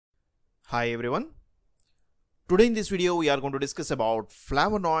Hi everyone. Today in this video we are going to discuss about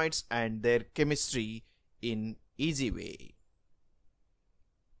flavonoids and their chemistry in easy way.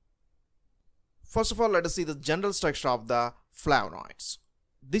 First of all, let us see the general structure of the flavonoids.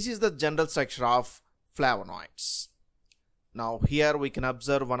 This is the general structure of flavonoids. Now here we can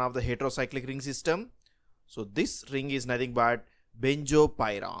observe one of the heterocyclic ring system. So this ring is nothing but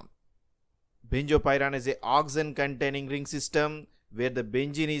benzopyran. Benzopyran is a oxen containing ring system where the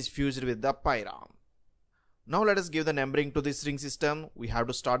benzene is fused with the pyran. Now let us give the numbering to this ring system. We have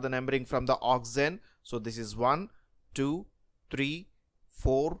to start the numbering from the oxen. So this is 1, 2, 3,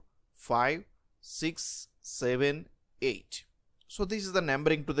 4, 5, 6, 7, 8. So this is the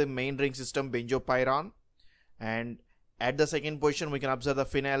numbering to the main ring system benzopyran. And at the second position we can observe the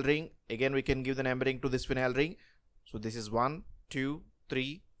phenyl ring. Again we can give the numbering to this phenyl ring. So this is 1, 2,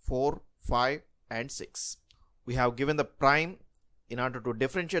 3, 4, 5 and 6. We have given the prime in order to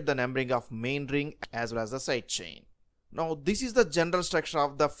differentiate the numbering of main ring as well as the side chain. Now this is the general structure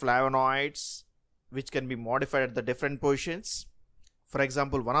of the flavonoids which can be modified at the different positions. For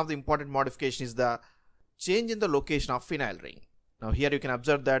example, one of the important modifications is the change in the location of phenyl ring. Now here you can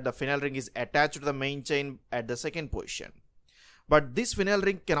observe that the phenyl ring is attached to the main chain at the second position. But this phenyl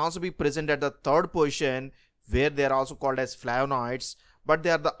ring can also be present at the third position where they are also called as flavonoids. But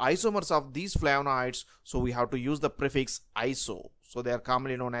they are the isomers of these flavonoids, so we have to use the prefix iso. So they are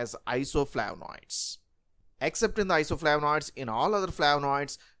commonly known as isoflavonoids. Except in the isoflavonoids, in all other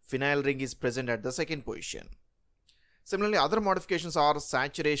flavonoids, phenyl ring is present at the second position. Similarly, other modifications are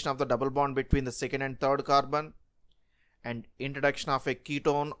saturation of the double bond between the second and third carbon, and introduction of a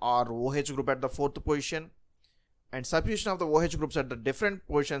ketone or OH group at the fourth position, and substitution of the OH groups at the different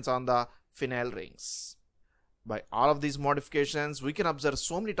positions on the phenyl rings. By all of these modifications, we can observe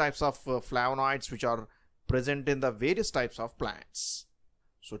so many types of flavonoids which are present in the various types of plants.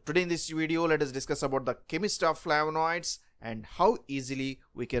 So today in this video, let us discuss about the chemistry of flavonoids and how easily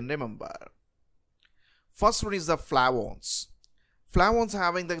we can remember. First one is the flavones. Flavones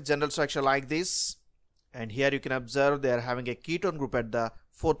having the general structure like this, and here you can observe they are having a ketone group at the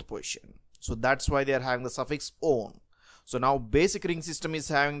fourth position. So that's why they are having the suffix -one. So now basic ring system is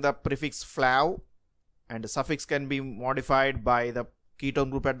having the prefix flav, and the suffix can be modified by the ketone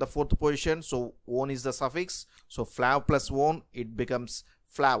group at the fourth position. So -one is the suffix. So flav plus -one, it becomes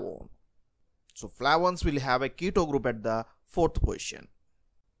flavone. So flavones will have a keto group at the fourth position.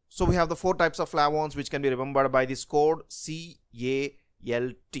 So we have the four types of flavones which can be remembered by this code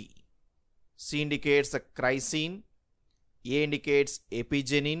CALT. C indicates the chrysin, A indicates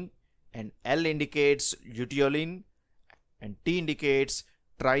apigenin, and L indicates luteolin, and T indicates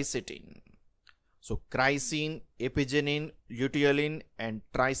tricetin. So chrysin, apigenin, luteolin and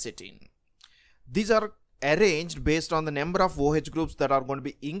tricetin. These are arranged based on the number of OH groups that are going to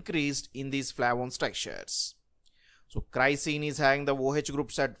be increased in these flavone structures. So chrysin is having the OH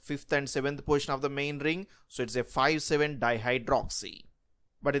groups at 5th and 7th position of the main ring. So it's a 5,7 dihydroxy.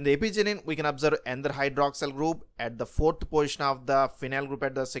 But in the apigenin, we can observe another hydroxyl group at the 4th position of the phenyl group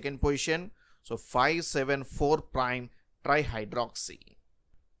at the second position. So 5,7,4' trihydroxy.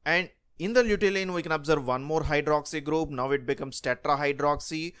 And in the luteolin, we can observe one more hydroxy group. Now it becomes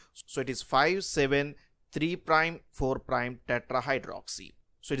tetrahydroxy. So it is 5,7,3'4' tetrahydroxy.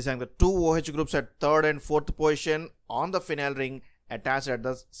 So it is having the two OH groups at third and fourth position on the phenyl ring attached at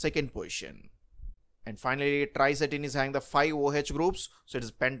the second position. And finally, tricetin is having the 5 OH groups. So it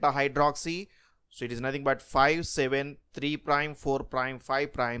is pentahydroxy. So it is nothing but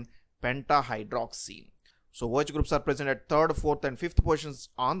 5,7,3'4'5' pentahydroxy. So OH groups are present at third, fourth and fifth positions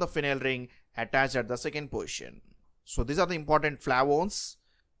on the phenyl ring attached at the second position. So these are the important flavones: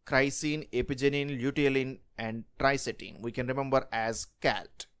 chrysin, apigenin, luteolin and tricetin. We can remember as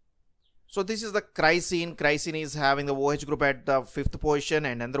CALT. So this is the chrysin. Chrysin is having the OH group at the 5th position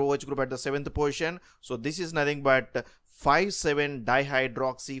and another OH group at the 7th position. So this is nothing but 5,7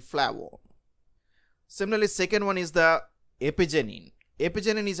 dihydroxyflavone. Similarly, second one is the apigenin.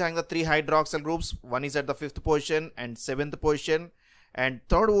 Apigenin is having the 3 hydroxyl groups. One is at the 5th position and 7th position. And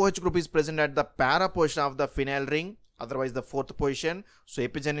third OH group is present at the para position of the phenyl ring, otherwise the 4th position. So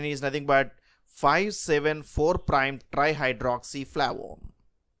apigenin is nothing but 5,7,4' trihydroxyflavone.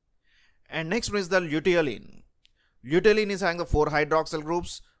 And next one is the luteolin. Luteolin is having the 4 hydroxyl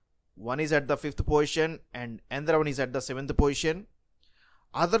groups. One is at the 5th position and another one is at the 7th position.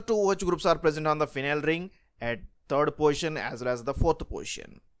 Other 2 OH groups are present on the phenyl ring at third position as well as the fourth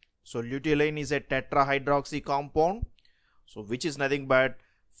position. So luteolin is a tetrahydroxy compound, so which is nothing but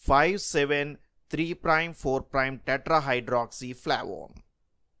 5,7,3'4' tetrahydroxyflavone.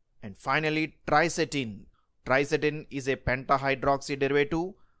 And finally, tricetin. Tricetin is a pentahydroxy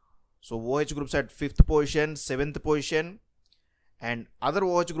derivative. So OH groups at 5th position, 7th position, and other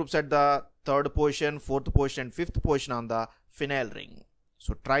OH groups at the 3rd position, 4th position, and 5th position on the phenyl ring.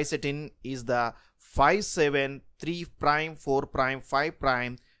 So tricytin is the 5,7, 3', 4', 5'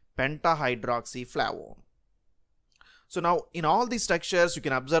 pentahydroxyflavone. So now in all these structures you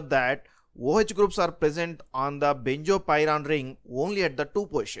can observe that OH groups are present on the benzopyran ring only at the 2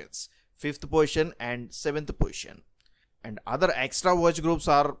 positions, 5th position and 7th position. And other extra OH groups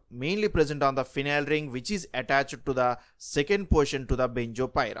are mainly present on the phenyl ring, which is attached to the 2nd position to the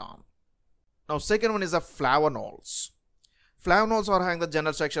benzopyran. Now second one is the flavonols. Flavonols are having the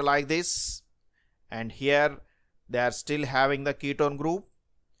general structure like this, and here they are still having the ketone group.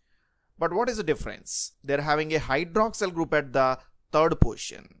 But what is the difference? They are having a hydroxyl group at the 3rd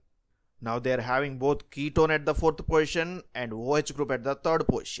position. Now they are having both ketone at the 4th position and OH group at the 3rd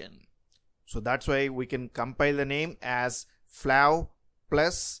position. So that's why we can compile the name as flav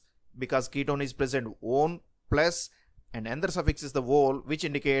plus, because ketone is present, one plus, and another suffix is the vol, which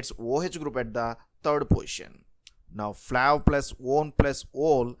indicates OH group at the 3rd position. Now flav plus one plus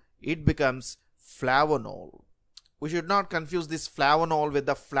ol, it becomes flavonol. We should not confuse this flavonol with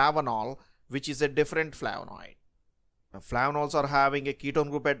the flavanol, which is a different flavonoid. Now flavonols are having a ketone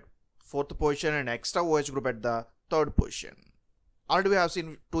group at 4th position and extra OH group at the 3rd position. Already we have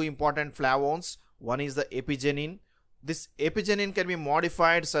seen two important flavones. One is the epigenin. This epigenin can be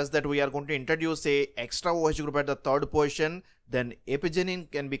modified such that we are going to introduce a extra OH group at the 3rd position. Then epigenin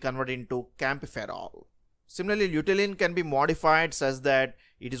can be converted into camphophyrol. Similarly, luteolin can be modified such that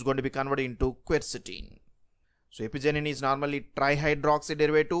it is going to be converted into quercetin. So epigenin is normally trihydroxy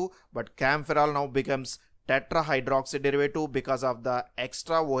derivative, but camphophyrol now becomes tetrahydroxy derivative because of the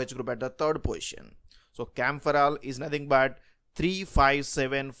extra OH group at the 3rd position. So camphophyrol is nothing but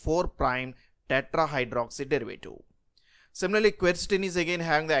 3,5,7,4' tetrahydroxy derivative. Similarly, quercetin is again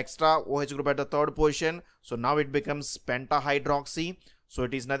having the extra OH group at the 3rd position. So now it becomes pentahydroxy. So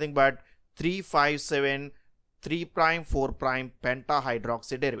it is nothing but 3,5,7, 3'4'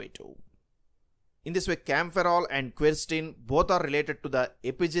 pentahydroxy derivative. In this way, camphophyrol and quercetin both are related to the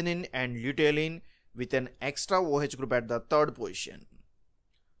epigenin and luteolin with an extra OH group at the 3rd position.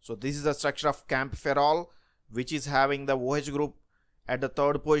 So this is the structure of camphophyrol, which is having the OH group at the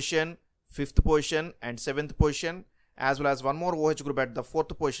 3rd position, 5th position and 7th position, as well as one more OH group at the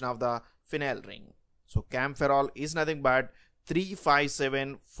 4th position of the phenyl ring. So camphophyrol is nothing but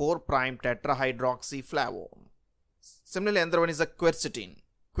 3,5,7, 4' tetrahydroxyflavone. Similarly, another one is the quercetin.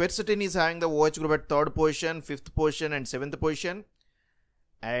 Quercetin is having the OH group at 3rd position, 5th position and 7th position,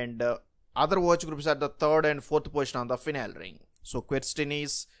 and other OH groups at the 3rd and 4th position on the phenyl ring. So quercetin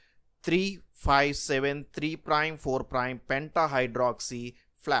is 3,5,7, 3'4'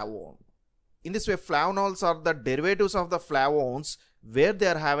 pentahydroxyflavone. In this way, flavonols are the derivatives of the flavones where they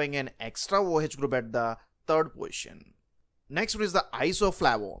are having an extra OH group at the 3rd position. Next one is the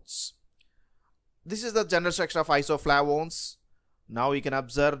isoflavones. This is the general structure of isoflavones. Now you can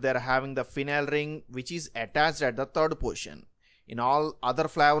observe they are having the phenyl ring, which is attached at the 3rd position. In all other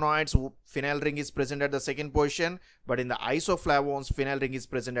flavonoids, phenyl ring is present at the 2nd position, but in the isoflavones, phenyl ring is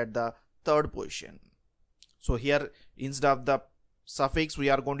present at the 3rd position. So here, instead of the suffix, we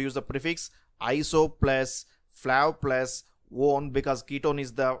are going to use the prefix iso plus flav plus one, because ketone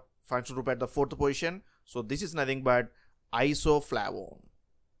is the functional group at the 4th position. So this is nothing but isoflavone.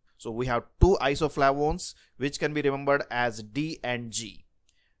 So we have two isoflavones which can be remembered as D and G.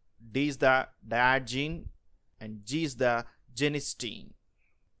 D is the diargine and G is the genistein.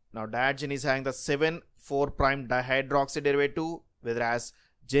 Now diargine is having the 7,4' dihydroxy derivative, whereas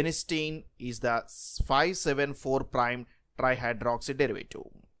genistein is the 5,7,4' trihydroxy derivative.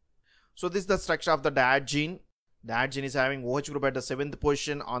 So this is the structure of the diargine. Diargine is having OH group at the 7th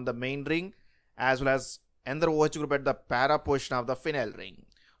position on the main ring, as well as another OH group at the para position of the phenyl ring.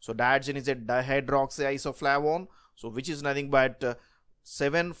 So diargine is a dihydroxy isoflavone, so which is nothing but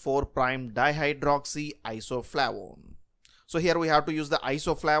 7,4' dihydroxy isoflavone. So here we have to use the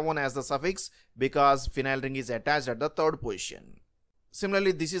isoflavone as the suffix because phenyl ring is attached at the 3rd position.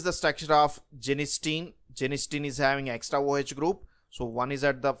 Similarly, this is the structure of genistein. Genistein is having extra OH group. So one is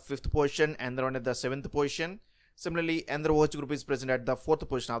at the 5th position and the one at the 7th position. Similarly, another OH group is present at the 4th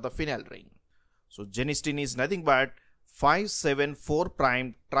position of the phenyl ring. So genistein is nothing but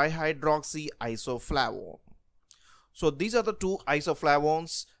 5,7,4' trihydroxy isoflavone. So these are the two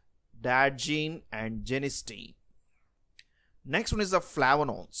isoflavones, diargine and genistein. Next one is the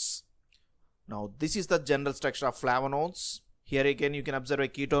flavonoids. Now this is the general structure of flavonoids. Here again you can observe a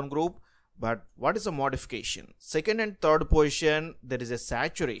ketone group, but what is the modification? 2nd and 3rd position there is a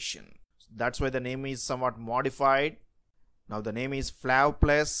saturation. That's why the name is somewhat modified. Now the name is flav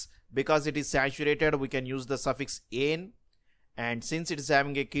plus, because it is saturated, we can use the suffix "ane", and since it is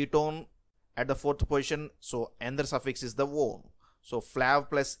having a ketone at the fourth position, so another suffix is the "one". So flav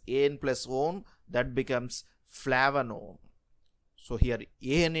plus ane plus one, that becomes flavanone. So here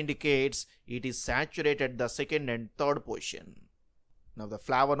ane indicates it is saturated the second and third position. Now the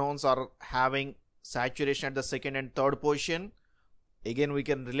flavanones are having saturation at the second and third position. Again, we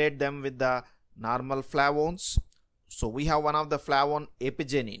can relate them with the normal flavones. So we have one of the flavone,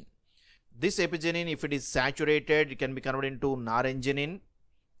 epigenin. This epigenin, if it is saturated, it can be converted into naringenin,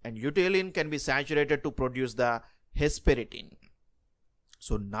 and eutylenine can be saturated to produce the hesperidin.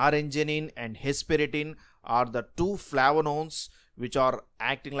 So naringenin and hesperidin are the two flavonones which are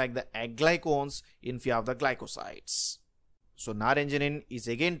acting like the aglycones in few of the glycosides. So naringenin is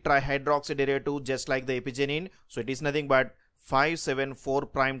again trihydroxy derivative just like the epigenin. So it is nothing but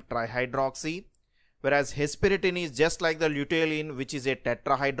 5,7,4' trihydroxy. Whereas hesperidin is just like the luteolin, which is a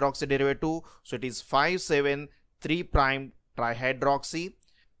tetrahydroxy derivative. So it is 5,7,3' trihydroxy.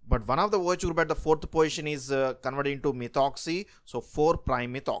 But one of the OH group at the fourth position is converted into methoxy. So 4'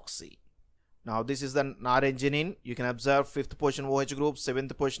 methoxy. Now this is the naringenin. You can observe fifth position OH group,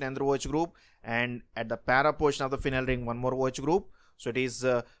 seventh position another OH group, and at the para position of the phenyl ring one more OH group. So it is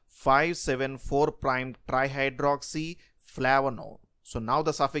 5,7,4' trihydroxy flavonone. So now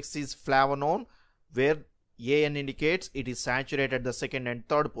the suffix is flavonone, where AN indicates it is saturated at the second and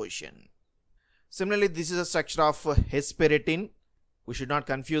third position. Similarly, this is a structure of hesperidin. We should not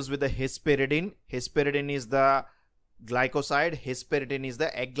confuse with the hesperidin. Hesperidin is the glycoside, hesperidin is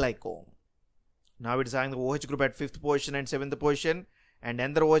the aglycone. Now it is having the OH group at fifth position and seventh position, and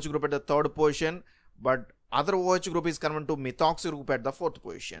another OH group at the third position, but other OH group is converted to methoxy group at the fourth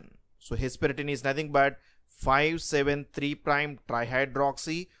position. So hesperidin is nothing but 5,7,3'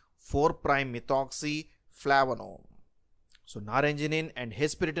 trihydroxy 4' methoxy flavonone. So naringenin and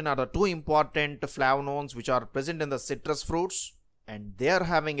hesperidin are the two important flavonones which are present in the citrus fruits, and they are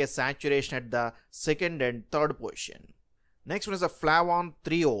having a saturation at the second and third position. Next one is a flavon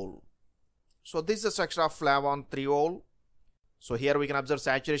triol. So this is the structure of flavon triol. So here we can observe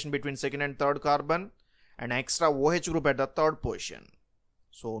saturation between second and third carbon and extra OH group at the third position.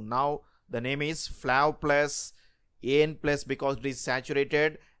 So now the name is flav plus ane plus because it is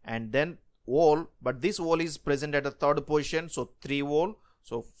saturated, and then ol, but this ol is present at the third position, so 3-ol.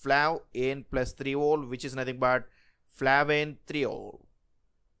 So flav ane plus 3-ol, which is nothing but flavane triol.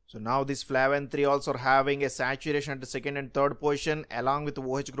 So now these flavane triols are having a saturation at the second and third position along with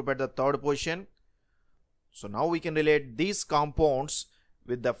OH group at the third position. So now we can relate these compounds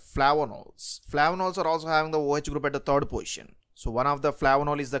with the flavonols. Flavonols are also having the OH group at the third position. So one of the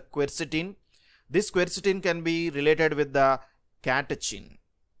flavonol is the quercetin. This quercetin can be related with the catechin.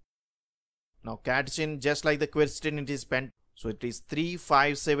 Now catechin, just like the quercetin, it is so it is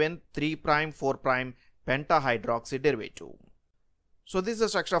 3,5,7,3', 4' pentahydroxy derivative. So this is the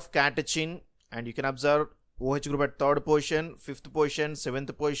structure of catechin, and you can observe OH group at third position, fifth position,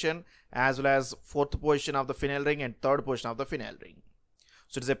 seventh position, as well as fourth position of the phenyl ring and third position of the phenyl ring.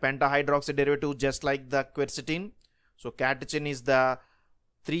 So it is a pentahydroxy derivative just like the quercetin. So catechin is the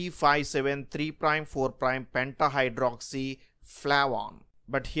 3,5,7,3', 4' pentahydroxy flavon.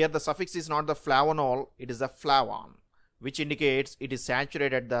 But here the suffix is not the flavonol, it is the flavon, which indicates it is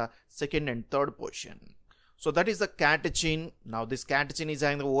saturated at the second and third position. So that is the catechin. Now this catechin is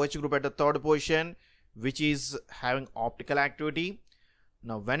having the OH group at the third position, which is having optical activity.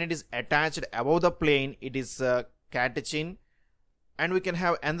 Now when it is attached above the plane, it is catechin. And we can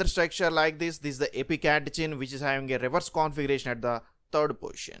have another structure like this. This is the epicatechin, which is having a reverse configuration at the third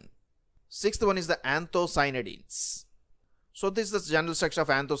position. Sixth one is the anthocyanidins. So this is the general structure of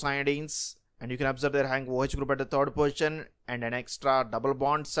anthocyanidins, and you can observe they are having OH group at the third position and an extra double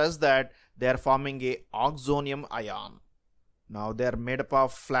bond such that they are forming a oxonium ion. Now they are made up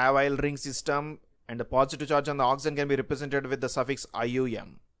of flavyl ring system, and the positive charge on the oxygen can be represented with the suffix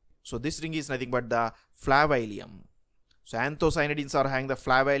ium. So this ring is nothing but the flavylium. So anthocyanidins are having the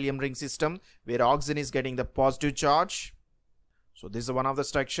flavylium ring system where oxygen is getting the positive charge. So this is one of the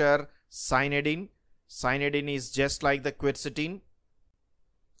structure, cyanidin. Cyanidin is just like the quercetin.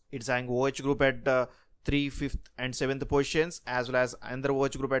 It's having OH group at 3, 5th and 7th positions, as well as another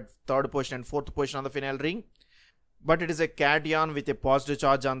OH group at 3rd position and 4th position on the phenyl ring. But it is a cation with a positive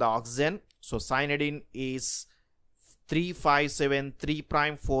charge on the oxygen. So cyanidin is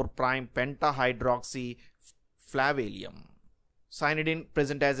 3,5,7,3', 4' pentahydroxy flavylium. Cyanidin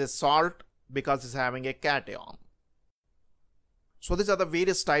present as a salt because it's having a cation. So these are the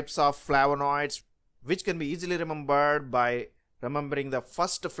various types of flavonoids which can be easily remembered by remembering the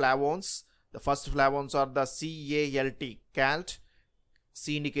first flavones. The first flavones are the CALT, calt,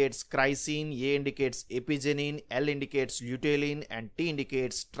 C indicates chrysin, A indicates epigenin, L indicates luteolin, and T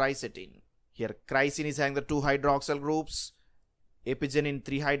indicates tricetin. Here chrysin is having the 2 hydroxyl groups, epigenin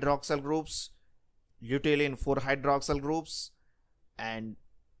 3 hydroxyl groups, luteolin 4 hydroxyl groups, and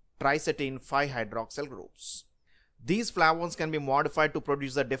tricetin 5 hydroxyl groups. These flavones can be modified to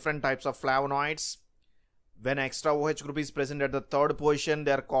produce the different types of flavonoids. When extra OH group is present at the third position,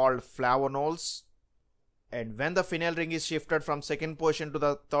 they are called flavonols. And when the phenyl ring is shifted from second position to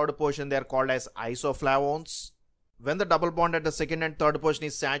the third position, they are called as isoflavones. When the double bond at the second and third position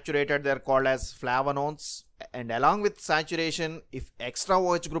is saturated, they are called as flavanones. And along with saturation, if extra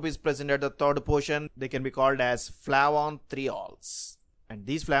OH group is present at the third position, they can be called as flavonthreols. And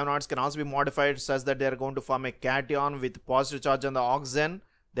these flavonoids can also be modified such that they are going to form a cation with positive charge on the oxygen.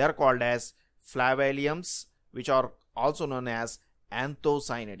 They are called as flavaliums, which are also known as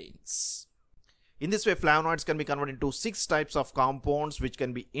anthocyanidins. In this way, flavonoids can be converted into 6 types of compounds which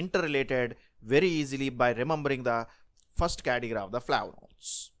can be interrelated very easily by remembering the first category of the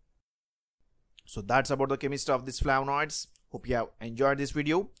flavonoids. So that's about the chemistry of these flavonoids. Hope you have enjoyed this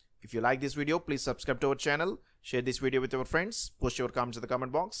video. If you like this video, please subscribe to our channel, share this video with your friends, post your comments in the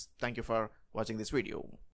comment box. Thank you for watching this video.